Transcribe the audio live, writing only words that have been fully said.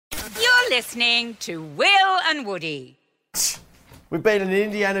listening to Will and Woody. We've been in an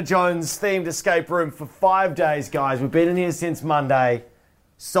Indiana Jones themed escape room for 5 days, guys. We've been in here since Monday,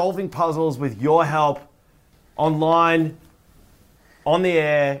 solving puzzles with your help, online, on the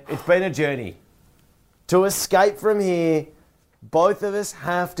air. It's been a journey. To escape from here, both of us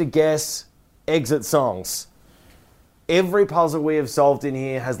have to guess exit songs. Every puzzle we have solved in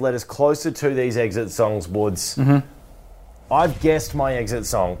here has led us closer to these exit songs, Woods. Mm-hmm. I've guessed my exit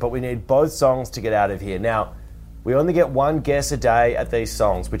song, but we need both songs to get out of here. Now, we only get one guess a day at these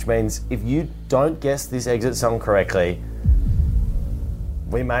songs, which means if you don't guess this exit song correctly,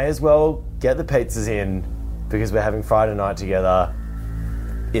 we may as well get the pizzas in because we're having Friday night together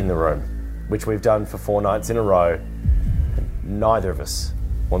in the room, which we've done for 4 nights in a row. Neither of us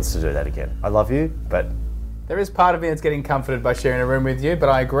wants to do that again. I love you, but... There is part of me that's getting comforted by sharing a room with you, but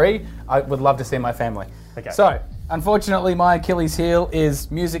I agree. I would love to see my family. Okay. So, unfortunately, my Achilles heel is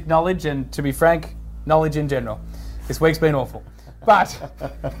music knowledge and, to be frank, knowledge in general. This week's been awful. But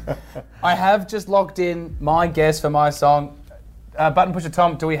I have just locked in my guess for my song. Button Pusher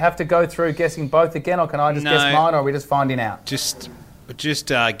Tom, do we have to go through guessing both again, or can I just guess mine, or are we just finding out? Just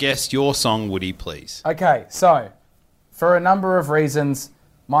guess your song, Woody, please. Okay, so, for a number of reasons,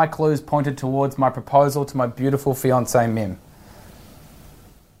 my clues pointed towards my proposal to my beautiful fiancée, Mim.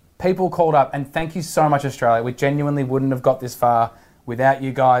 People called up, and thank you so much, Australia. We genuinely wouldn't have got this far without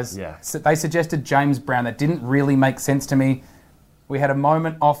you guys. Yeah. So they suggested James Brown. That didn't really make sense to me. We had a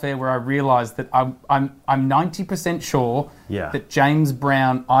moment off air where I realised that I'm 90% sure that James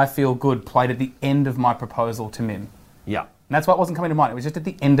Brown, I Feel Good, played at the end of my proposal to Mim. Yeah. And that's why it wasn't coming to mind. It was just at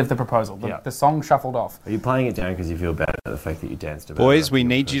the end of the proposal. The song shuffled off. Are you playing it down because you feel bad about the fact that you danced about it? Boys, we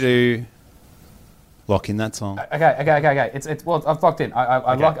need you to lock in that song. Okay. It's well, I've locked in.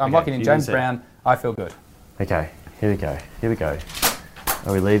 I'm locking in James Brown, I Feel Good. Okay, here we go.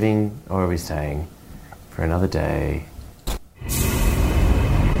 Are we leaving or are we staying for another day?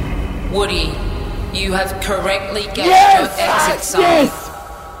 Woody, you have correctly guessed your exit song. Yes.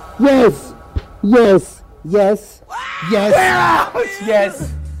 Yes.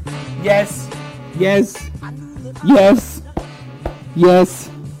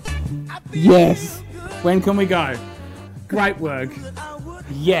 Yes. When can we go? Great work.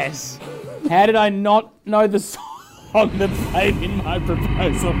 Yes. How did I not know the song that played in my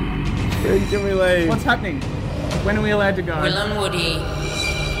proposal? When can we leave? What's happening? When are we allowed to go? Will and Woody,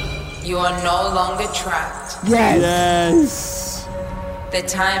 you are no longer trapped. Yes. The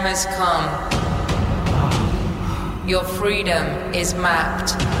time has come. Your freedom is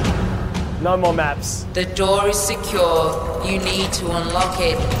mapped. No more maps. The door is secure. You need to unlock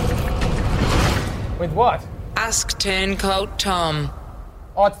it. With what? Ask Turncoat Tom.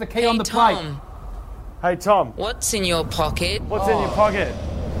 Oh, it's the key on the plate. Tom, Hey, Tom. what's in your pocket? What's in your pocket?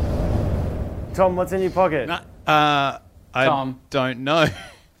 Tom, what's in your pocket? I Tom. don't know.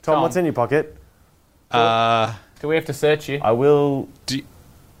 Tom, what's in your pocket? Do we have to search you? I will.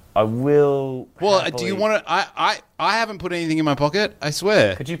 Well, happily- do you want to... I haven't put anything in my pocket, I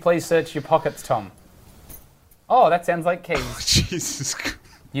swear. Could you please search your pockets, Tom? Oh, that sounds like keys. Jesus Christ.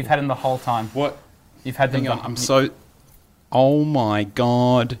 You've had them the whole time. What? You've had them. Hang on, I'm so... Oh my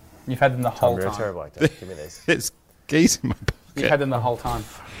God. You've had them the whole You're a time. terrible actor. Give me these. There's keys in my pocket. You've had them the whole time.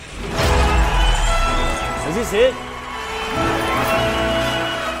 Is this it?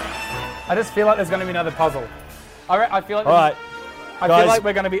 I just feel like there's going to be another puzzle. I feel like. All right. I Guys, feel like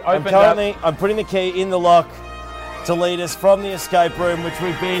we're going to be opened up. I'm putting the key in the lock to lead us from the escape room, which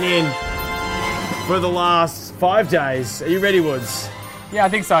we've been in for the last 5 days. Are you ready, Woods? Yeah, I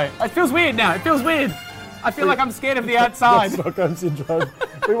think so. It feels weird now. It feels weird. I feel like I'm scared of the outside. Stockholm syndrome.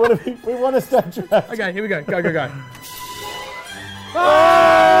 we want to stay trapped. Okay, here we go. Go. Oh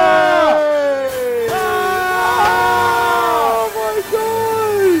my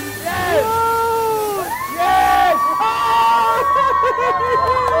God! Yes!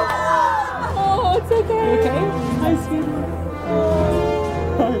 Oh, it's okay. You okay?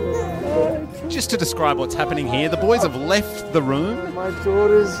 Just to describe what's happening here, the boys have left the room My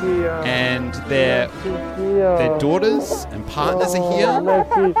daughter's here. and their daughters and partners are here.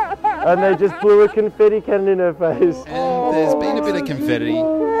 And they just blew a confetti cannon in her face. And there's been a bit of confetti,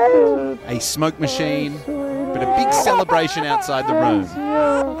 a smoke machine, but a big celebration outside the room.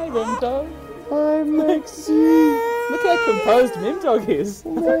 Hi, Mimdog. Hi, Maxie. Look how composed Mimdog is.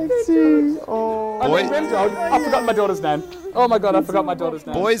 Maxie. Oh. I mean, Mimdog. I forgot my daughter's name. Oh my God, I forgot my daughter's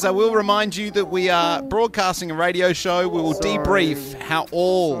name. Boys, I will remind you that we are broadcasting a radio show. We will debrief how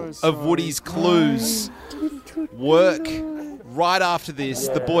all of Woody's clues work right after this.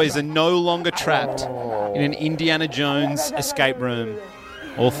 The boys are no longer trapped in an Indiana Jones escape room.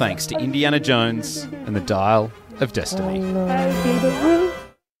 All thanks to Indiana Jones and the Dial of Destiny.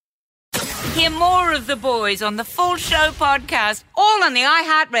 Hear more of the boys on the Full Show podcast, all on the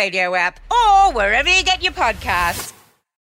iHeartRadio app or wherever you get your podcasts.